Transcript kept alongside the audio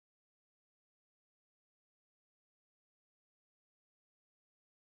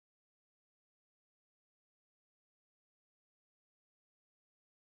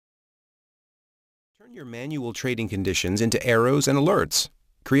Turn your manual trading conditions into arrows and alerts.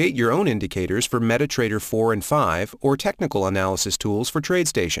 Create your own indicators for MetaTrader 4 and 5 or technical analysis tools for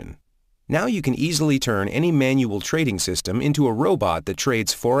TradeStation. Now you can easily turn any manual trading system into a robot that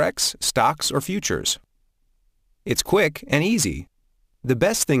trades Forex, stocks, or futures. It's quick and easy. The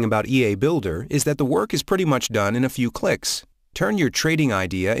best thing about EA Builder is that the work is pretty much done in a few clicks. Turn your trading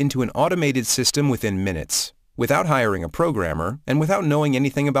idea into an automated system within minutes, without hiring a programmer and without knowing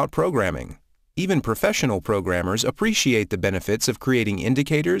anything about programming. Even professional programmers appreciate the benefits of creating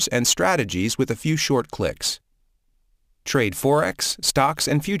indicators and strategies with a few short clicks. Trade Forex, stocks,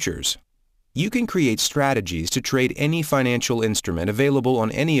 and futures. You can create strategies to trade any financial instrument available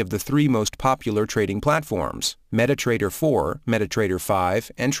on any of the three most popular trading platforms, MetaTrader 4, MetaTrader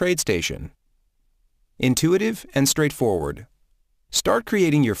 5, and TradeStation. Intuitive and straightforward. Start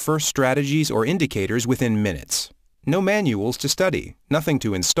creating your first strategies or indicators within minutes. No manuals to study, nothing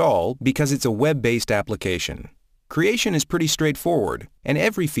to install because it's a web-based application. Creation is pretty straightforward, and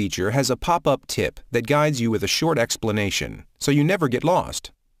every feature has a pop-up tip that guides you with a short explanation, so you never get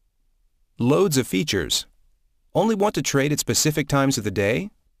lost. Loads of features. Only want to trade at specific times of the day?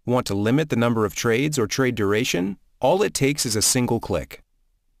 Want to limit the number of trades or trade duration? All it takes is a single click.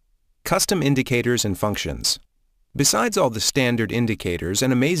 Custom indicators and functions. Besides all the standard indicators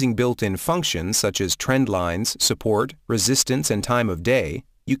and amazing built-in functions such as trend lines, support, resistance, and time of day,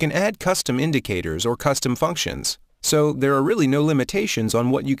 you can add custom indicators or custom functions, so there are really no limitations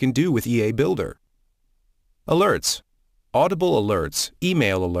on what you can do with EA Builder. Alerts. Audible alerts,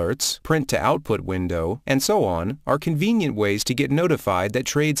 email alerts, print-to-output window, and so on are convenient ways to get notified that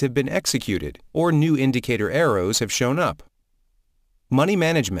trades have been executed or new indicator arrows have shown up. Money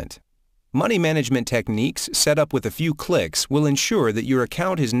management. Money management techniques set up with a few clicks will ensure that your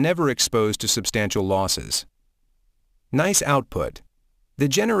account is never exposed to substantial losses. Nice output. The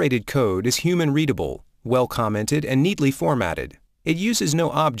generated code is human-readable, well-commented, and neatly formatted. It uses no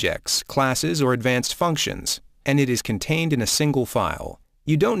objects, classes, or advanced functions, and it is contained in a single file.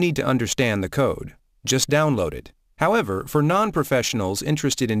 You don't need to understand the code. Just download it. However, for non-professionals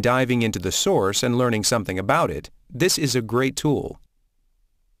interested in diving into the source and learning something about it, this is a great tool.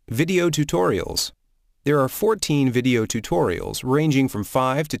 Video tutorials. There are 14 video tutorials ranging from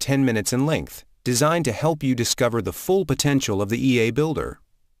 5 to 10 minutes in length, designed to help you discover the full potential of the EA Builder.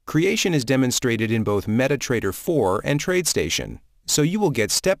 Creation is demonstrated in both MetaTrader 4 and TradeStation, so you will get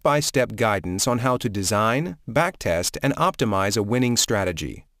step-by-step guidance on how to design, backtest, and optimize a winning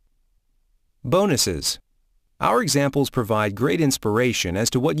strategy. Bonuses. Our examples provide great inspiration as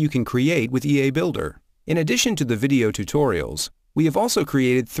to what you can create with EA Builder. In addition to the video tutorials, we have also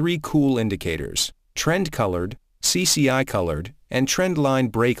created 3 cool indicators, Trend Colored, CCI Colored, and Trend Line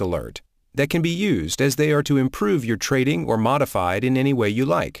Break Alert, that can be used as they are to improve your trading or modify it in any way you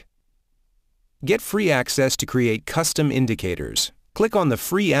like. Get free access to create custom indicators. Click on the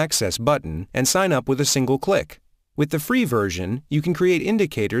Free Access button and sign up with a single click. With the free version, you can create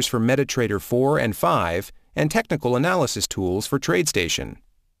indicators for MetaTrader 4 and 5 and technical analysis tools for TradeStation.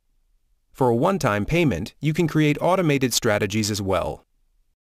 For a one-time payment, you can create automated strategies as well.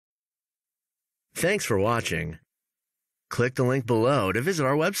 Thanks for watching. Click the link below to visit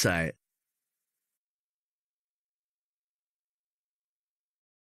our website.